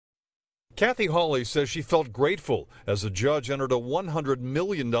Kathy Hawley says she felt grateful as the judge entered a $100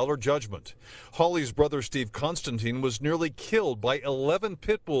 million judgment. Hawley's brother Steve Constantine was nearly killed by 11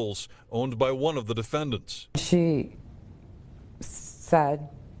 pit bulls owned by one of the defendants. She said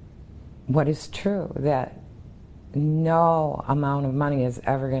what is true, that no amount of money is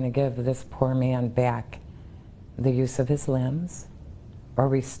ever going to give this poor man back the use of his limbs or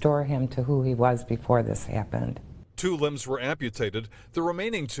restore him to who he was before this happened. 2 limbs were amputated. The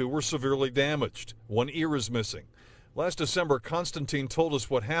remaining 2 were severely damaged. 1 ear is missing. Last December, Constantine told us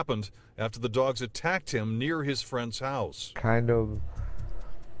what happened after the dogs attacked him near his friend's house. Kind of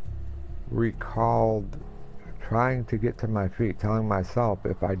recalled trying to get to my feet, telling myself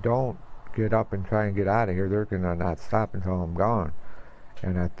if I don't get up and try and get out of here, they're going to not stop until I'm gone.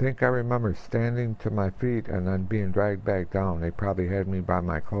 And I think I remember standing to my feet and then being dragged back down. They probably had me by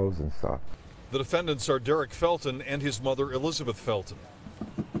my clothes and stuff. The defendants are Derek Felton and his mother Elizabeth Felton.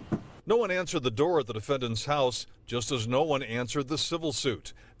 No one answered the door at the defendant's house, just as no one answered the civil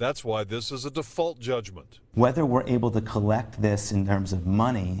suit. That's why this is a default judgment. Whether we're able to collect this in terms of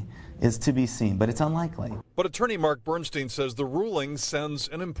money is to be seen, but it's unlikely. But attorney Mark Bernstein says the ruling sends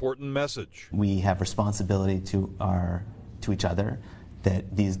an important message. We have responsibility to each other,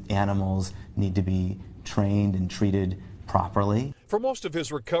 that these animals need to be trained and treated properly. For most of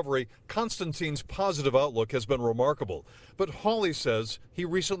his recovery, Constantine's positive outlook has been remarkable. But Hawley says he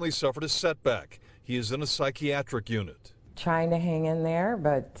recently suffered a setback. He is in a psychiatric unit. Trying to hang in there,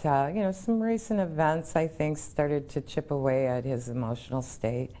 but some recent events, I think, started to chip away at his emotional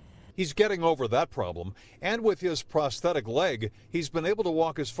state. He's getting over that problem, and with his prosthetic leg, he's been able to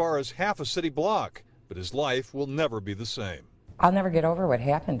walk as far as half a city block, but his life will never be the same. I'll never get over what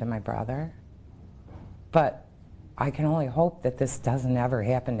happened to my brother, but I can only hope that this doesn't ever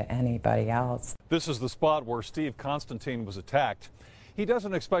happen to anybody else. This is the spot where Steve Constantine was attacked. He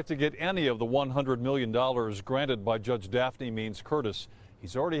doesn't expect to get any of the $100 million granted by Judge Daphne Means Curtis.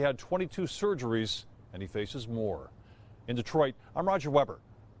 He's already had 22 surgeries, and he faces more. In Detroit, I'm Roger Weber,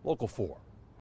 Local 4.